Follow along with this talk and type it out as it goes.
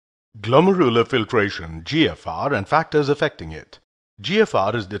Glomerular filtration, GFR, and factors affecting it.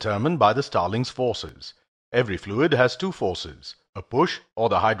 GFR is determined by the Starling's forces. Every fluid has two forces, a push or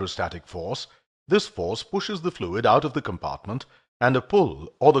the hydrostatic force. This force pushes the fluid out of the compartment, and a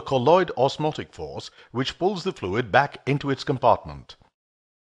pull or the colloid osmotic force, which pulls the fluid back into its compartment.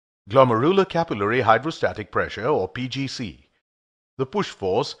 Glomerular capillary hydrostatic pressure, or PGC. The push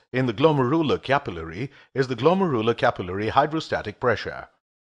force in the glomerular capillary is the glomerular capillary hydrostatic pressure.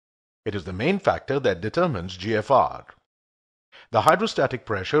 It is the main factor that determines GFR. The hydrostatic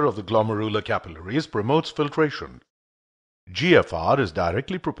pressure of the glomerular capillaries promotes filtration. GFR is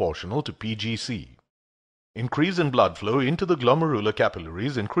directly proportional to PGC. Increase in blood flow into the glomerular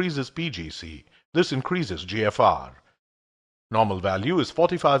capillaries increases PGC. This increases GFR. Normal value is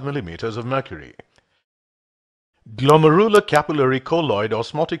 45 millimeters of mercury. Glomerular capillary colloid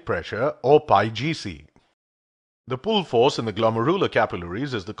osmotic pressure, or PGC. The pull force in the glomerular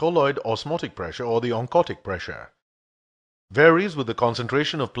capillaries is the colloid osmotic pressure or the oncotic pressure. Varies with the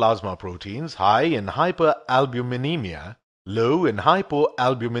concentration of plasma proteins, high in hyperalbuminemia, low in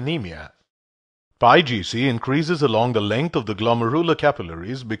hypoalbuminemia. PGC increases along the length of the glomerular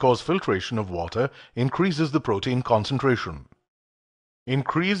capillaries because filtration of water increases the protein concentration.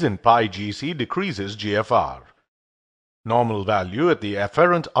 Increase in PGC decreases GFR. Normal value at the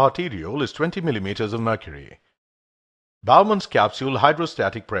afferent arteriole is 20 millimeters of mercury. Bowman's capsule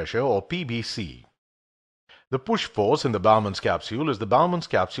hydrostatic pressure, or PBC. The push force in the Bowman's capsule is the Bowman's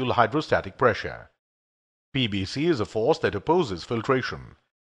capsule hydrostatic pressure. PBC is a force that opposes filtration.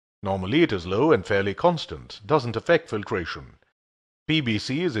 Normally it is low and fairly constant, doesn't affect filtration.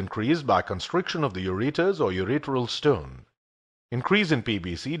 PBC is increased by constriction of the ureters or ureteral stone. Increase in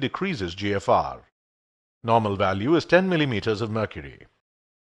PBC decreases GFR. Normal value is 10 millimeters of mercury.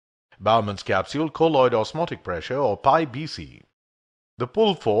 Bowman's capsule colloid osmotic pressure, or PBC. The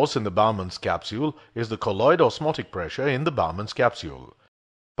pull force in the Bowman's capsule is the colloid osmotic pressure in the Bowman's capsule.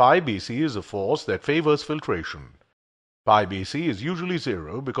 PBC is a force that favors filtration. PBC is usually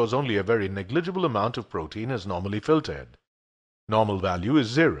zero because only a very negligible amount of protein is normally filtered. Normal value is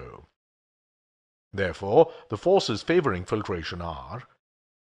zero. Therefore, the forces favoring filtration are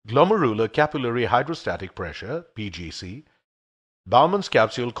glomerular capillary hydrostatic pressure, PGC, Bowman's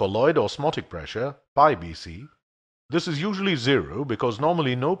capsule colloid osmotic pressure, PBC. This is usually zero because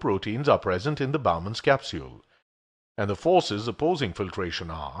normally no proteins are present in the Bowman's capsule. And the forces opposing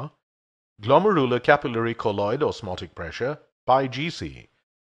filtration are glomerular capillary colloid osmotic pressure, PGC,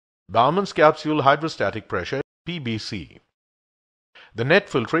 Bowman's capsule hydrostatic pressure, PBC. The net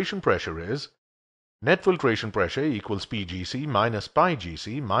filtration pressure is net filtration pressure equals PGC minus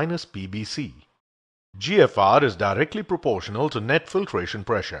PGC minus PBC. GFR is directly proportional to net filtration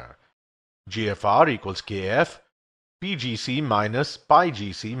pressure. GFR equals Kf, PGC minus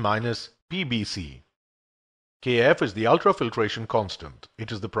PGC minus PBC. Kf is the ultrafiltration constant. It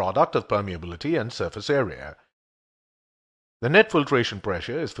is the product of permeability and surface area. The net filtration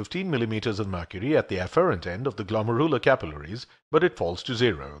pressure is 15 millimeters of mercury at the afferent end of the glomerular capillaries, but it falls to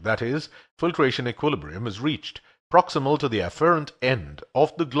zero. That is, filtration equilibrium is reached proximal to the afferent end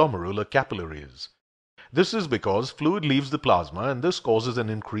of the glomerular capillaries. This is because fluid leaves the plasma, and this causes an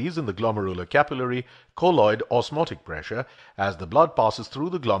increase in the glomerular capillary colloid osmotic pressure as the blood passes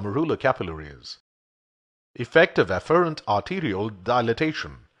through the glomerular capillaries. Effect of afferent arteriole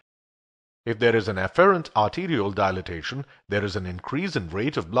dilatation. If there is an afferent arteriole dilatation, there is an increase in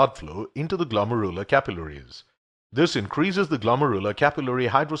rate of blood flow into the glomerular capillaries. This increases the glomerular capillary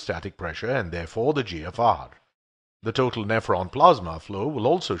hydrostatic pressure and therefore the GFR. The total nephron plasma flow will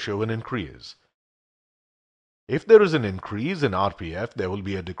also show an increase. If there is an increase in RPF, there will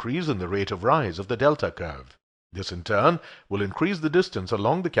be a decrease in the rate of rise of the delta curve. This in turn will increase the distance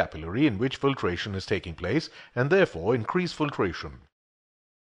along the capillary in which filtration is taking place and therefore increase filtration.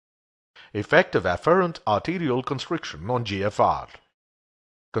 Effect of afferent arteriole constriction on GFR.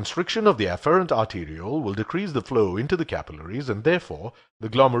 Constriction of the afferent arteriole will decrease the flow into the capillaries and therefore the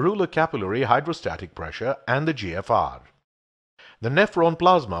glomerular capillary hydrostatic pressure and the GFR. The nephron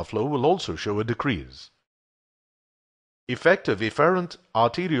plasma flow will also show a decrease. Effect of efferent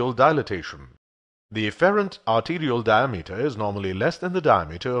arteriole dilatation. The efferent arteriole diameter is normally less than the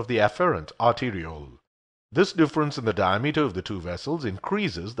diameter of the afferent arteriole. This difference in the diameter of the two vessels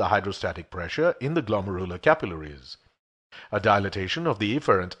increases the hydrostatic pressure in the glomerular capillaries. A dilatation of the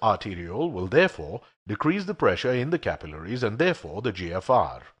efferent arteriole will therefore decrease the pressure in the capillaries and therefore the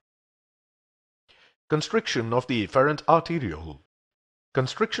GFR. Constriction of the efferent arteriole.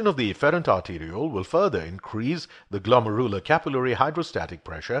 Constriction of the efferent arteriole will further increase the glomerular capillary hydrostatic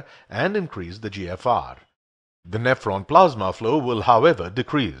pressure and increase the GFR. The nephron plasma flow will, however,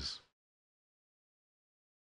 decrease.